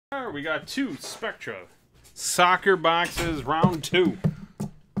Alright, we got 2 Spectra. Soccer boxes, round 2.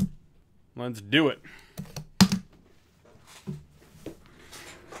 Let's do it.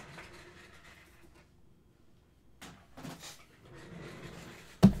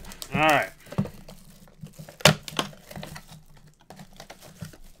 Alright.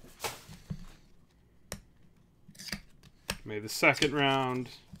 May the second round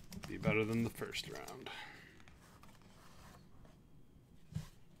be better than the first round.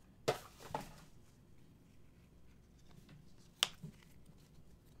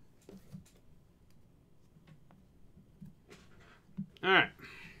 Alright.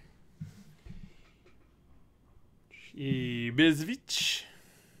 Ibizovic.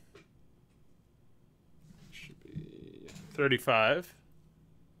 Should be 35.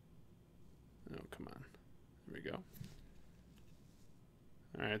 Oh, come on. There we go.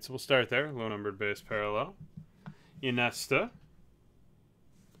 Alright, so we'll start there. Low numbered base parallel. Iniesta.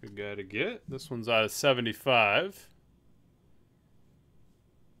 Good guy to get. This one's out of 75.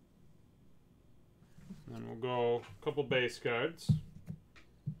 Then we'll go a couple base cards.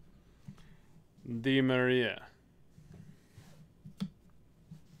 Di Maria.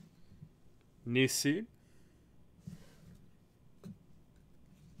 Nisi.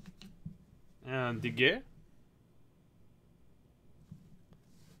 And Dige.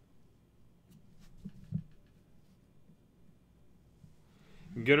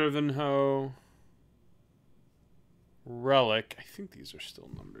 Gervinho. Relic. I think these are still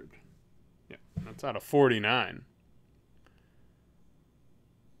numbered. Yeah, that's out of 49.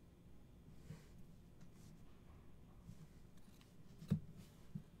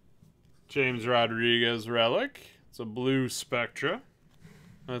 James Rodriguez Relic. It's a blue Spectra.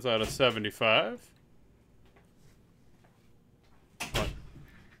 That's out of 75. What?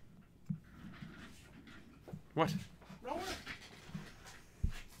 What?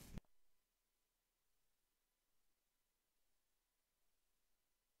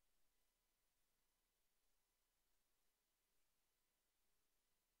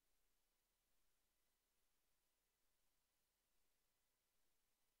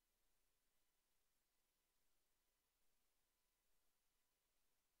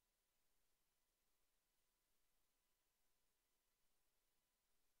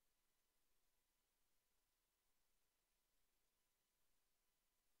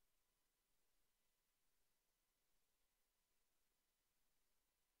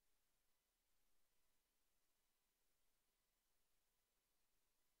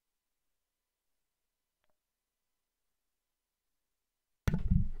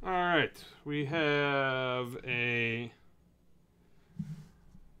 All right, we have a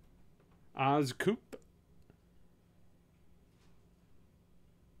Ozcoop.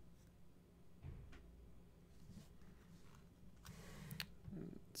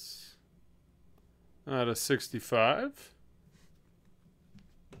 It's out of 65.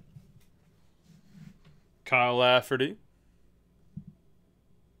 Kyle Lafferty.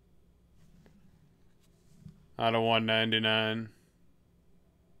 Out of 199.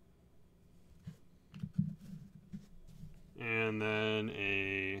 And then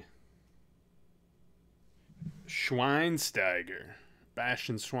a Schweinsteiger.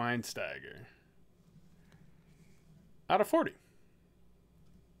 Bastian Schweinsteiger. Out of 40.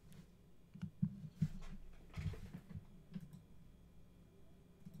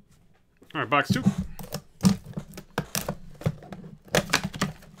 All right, box 2.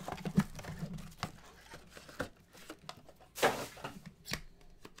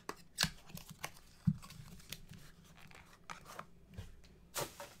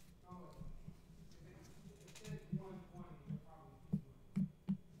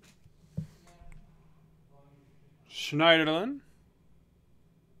 Schneiderlin.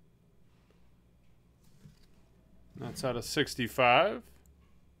 That's out of 65.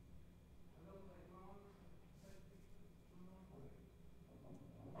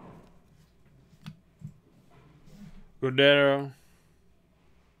 Guerrero.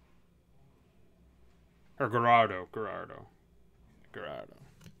 Or Gerardo.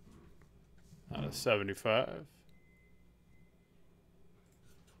 Out of 75.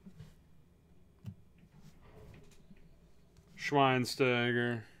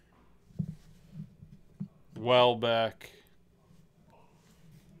 Schweinsteiger. Welbeck.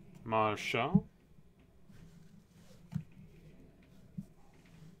 Marshall.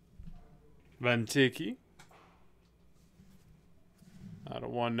 Ventiki. Out of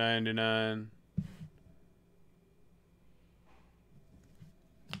 199.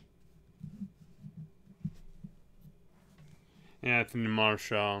 Anthony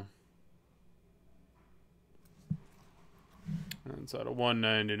Marshall. That's out of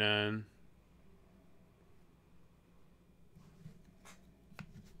 199.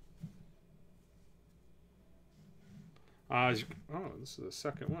 Oh, this is the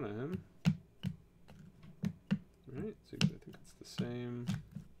second one of him. Right, so I think it's the same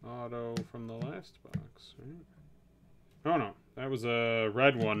auto from the last box, right? Oh no, that was a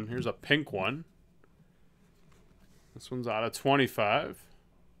red one. Here's a pink one. This one's out of 25.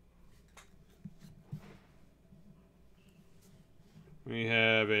 We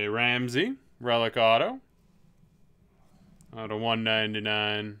have a Ramsey relic auto out of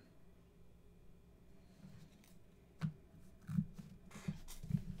 199.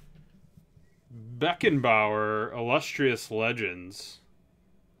 Beckenbauer Illustrious Legends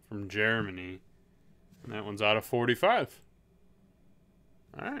from Germany. And that one's out of 45.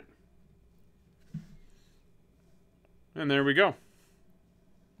 All right. And there we go.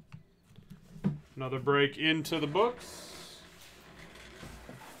 Another break into the books.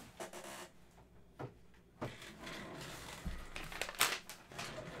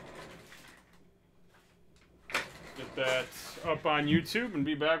 Get that up on YouTube and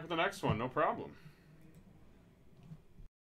be back with the next one. No problem.